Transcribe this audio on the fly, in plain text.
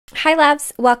Hi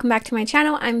loves, welcome back to my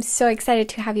channel. I'm so excited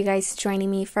to have you guys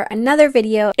joining me for another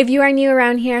video. If you are new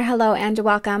around here, hello and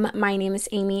welcome. My name is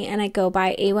Amy and I go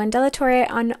by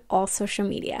A1DeLaTorre on all social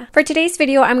media. For today's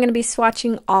video, I'm going to be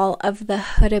swatching all of the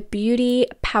Huda Beauty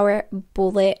Power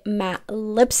Bullet Matte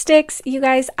Lipsticks. You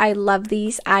guys, I love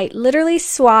these. I literally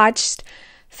swatched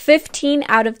 15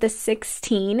 out of the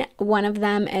 16. One of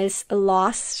them is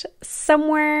lost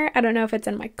somewhere. I don't know if it's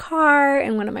in my car,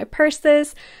 in one of my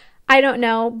purses. I don't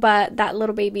know, but that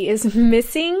little baby is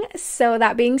missing. So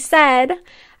that being said,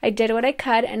 I did what I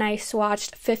could and I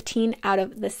swatched 15 out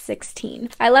of the 16.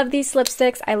 I love these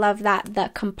lipsticks. I love that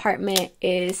the compartment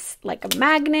is like a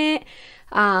magnet.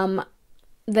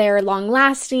 They're long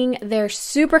lasting. They're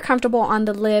super comfortable on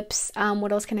the lips.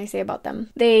 What else can I say about them?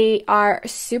 They are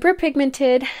super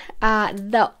pigmented.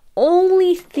 The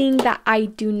only thing that I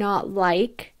do not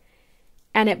like,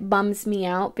 and it bums me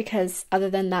out because other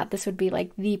than that, this would be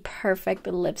like the perfect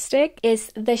lipstick, is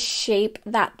the shape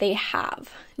that they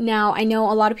have. Now, I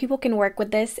know a lot of people can work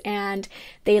with this and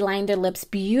they line their lips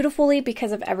beautifully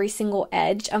because of every single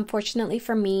edge. Unfortunately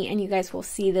for me, and you guys will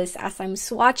see this as I'm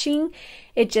swatching,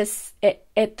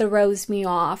 it throws me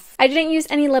off. I didn't use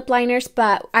any lip liners,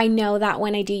 but I know that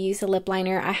when I do use a lip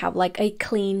liner, I have like a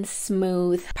clean,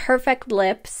 smooth, perfect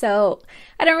lip. So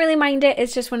I don't really mind it.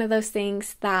 It's just one of those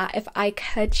things that if I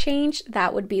could change,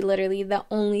 that would be literally the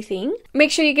only thing. Make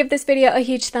sure you give this video a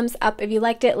huge thumbs up if you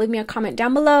liked it. Leave me a comment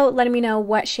down below letting me know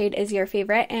what shade is your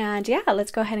favorite. And yeah,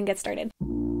 let's go ahead and get started.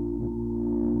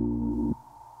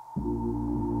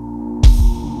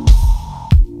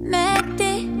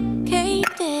 Medicated,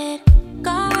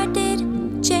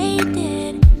 guarded,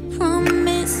 jaded,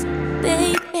 promise,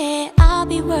 baby, I'll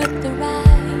be worth the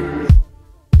ride.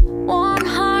 Warm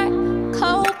heart,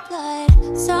 cold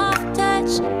blood, soft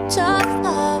touch, tough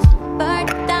love, burnt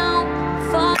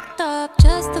down, fucked up,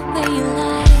 just the way you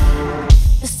like.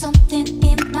 There's something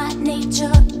in my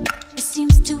nature, it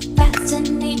seems to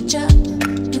fascinate you.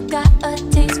 You got a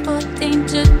taste for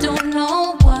danger, don't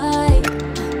know why.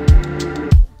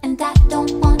 And I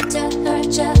don't want to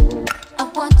hurt you, I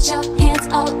want your hands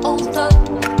all over.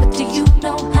 But do you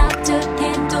know how to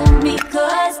handle me?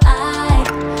 Cause I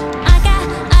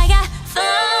got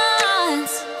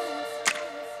thorns,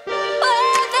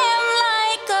 wear them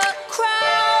like a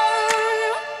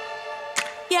crown.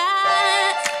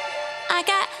 Yeah, I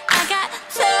got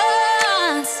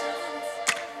thorns.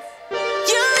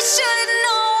 You should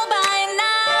know by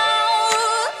now.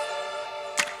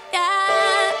 Yeah,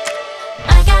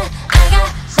 I got,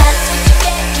 that's what you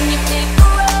get when you pick a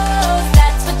rose.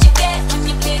 That's what you get when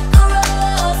you pick a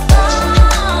rose.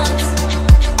 Thorns.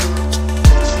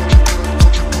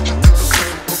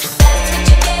 That's what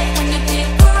you get when you pick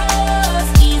a rose.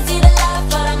 Easy to love,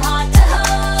 but I'm hard to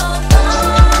hold.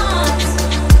 Thorns.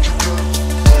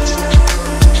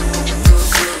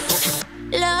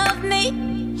 Love me,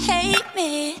 hate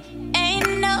me, ain't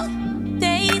no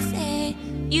daisy.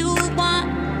 You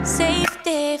want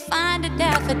safety, find a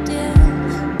daffodil.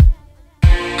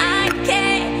 I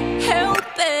can't help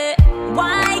it,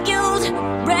 wild,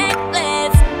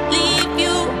 reckless, leave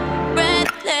you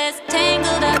breathless,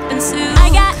 tangled up in suit. I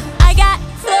got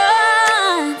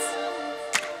thorns,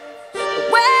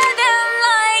 wear them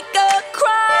like a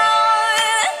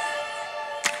crown.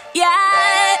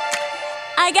 Yeah,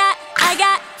 I got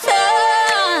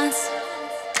thorns.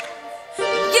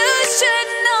 You should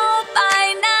know by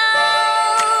now.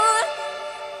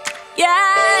 Yeah,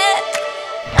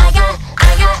 I got,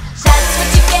 that's what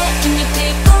you get when you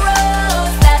pick a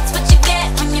rose. That's what you get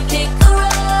when you pick a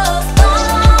rose.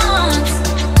 Thorns.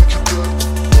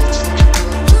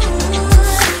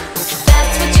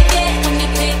 That's what you get when you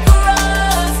pick a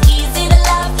rose. Easy to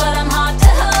love, but I'm hard to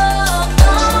hold.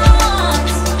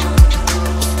 Thorns.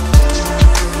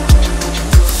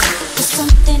 There's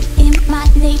something in my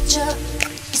nature,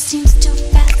 it seems to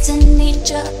fascinate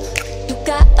you. You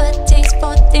got a taste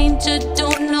for danger,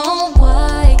 don't know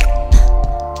why.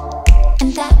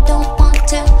 And I don't want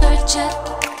to hurt you,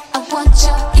 I want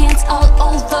your hands all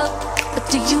over. But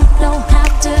do you know how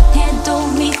to handle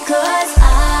me? Cause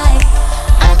I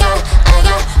got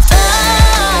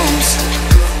thorns,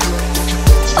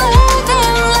 wear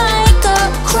them like a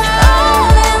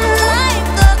crown. Like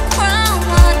a crown,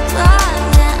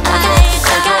 I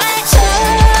got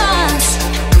thorns.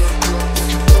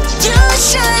 You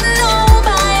should know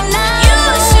by now. You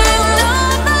should know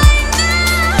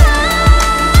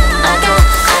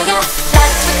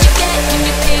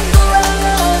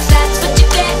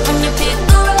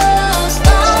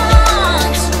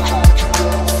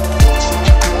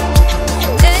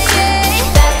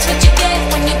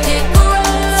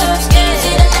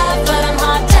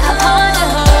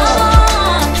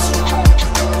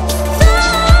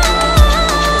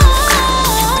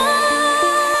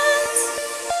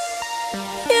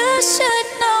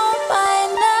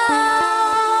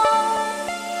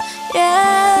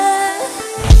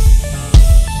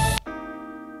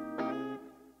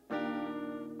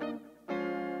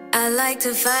I like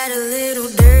to fight a little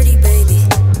dirty, baby.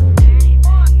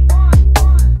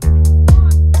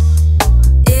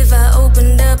 If I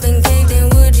opened up and caved in,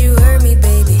 would you hurt me,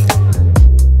 baby?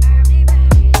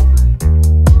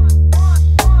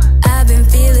 I've been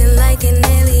feeling like an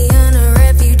alien, a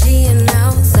refugee, an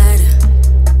outsider.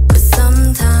 But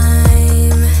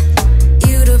sometime,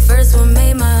 you the first one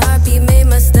made my heart beat, made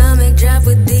my stomach drop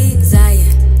with desire.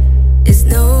 It's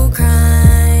no crime.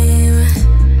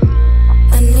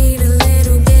 I need a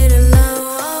little bit of love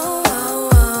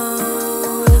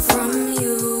from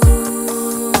you.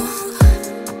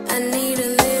 I need a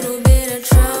little bit of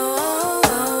trust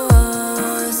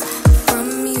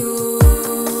from you.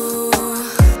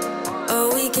 Or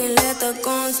we can let the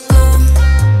guns blow.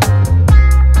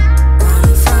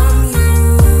 Run from you.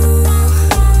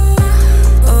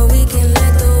 Or we can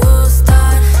let the war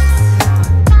start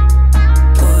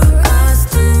for us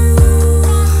two.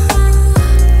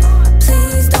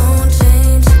 Please don't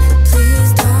change,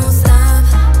 please don't stop.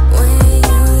 When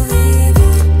you leave,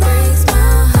 it breaks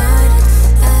my heart.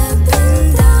 I've been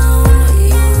down,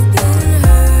 you've been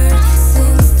hurt.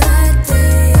 Since that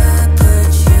day I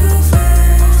put you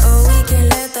first. Or we can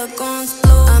let the guns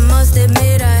blow. I must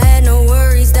admit I had no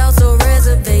worries, doubts or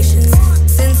reservations.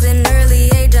 Since an early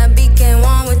age I became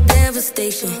one with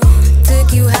devastation.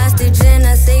 Took you hostage and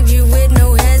I saved you with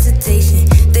no hesitation.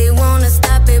 They wanna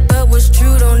stop it, but what's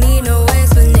true don't need no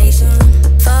explanation.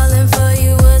 Falling for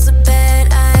you was a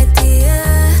bad idea.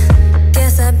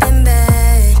 Guess I've been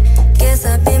bad, guess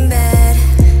I've been bad.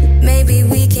 Maybe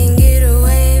we can get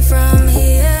away from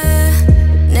here.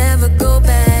 Never go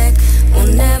back,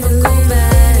 we'll never go back.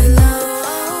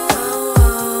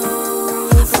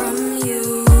 From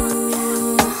you,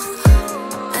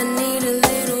 I need a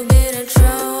little bit of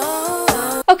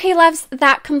trouble. Okay, loves,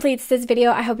 that completes this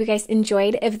video. I hope you guys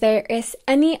enjoyed. If there is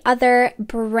any other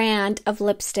brand of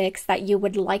lipsticks that you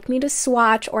would like me to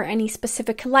swatch or any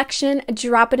specific collection,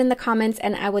 drop it in the comments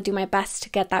and I will do my best to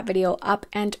get that video up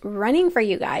and running for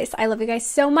you guys. I love you guys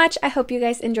so much. I hope you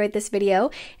guys enjoyed this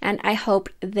video and I hope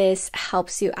this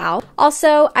helps you out.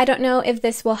 Also, I don't know if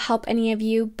this will help any of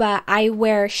you, but I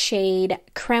wear shade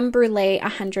Creme Brulee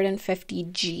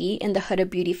 150G in the Huda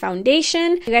Beauty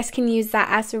foundation. You guys can use that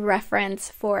as a reference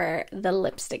for the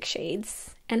lipstick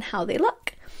shades and how they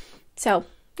look. So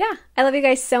yeah, I love you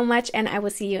guys so much and I will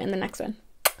see you in the next one.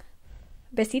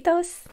 Besitos.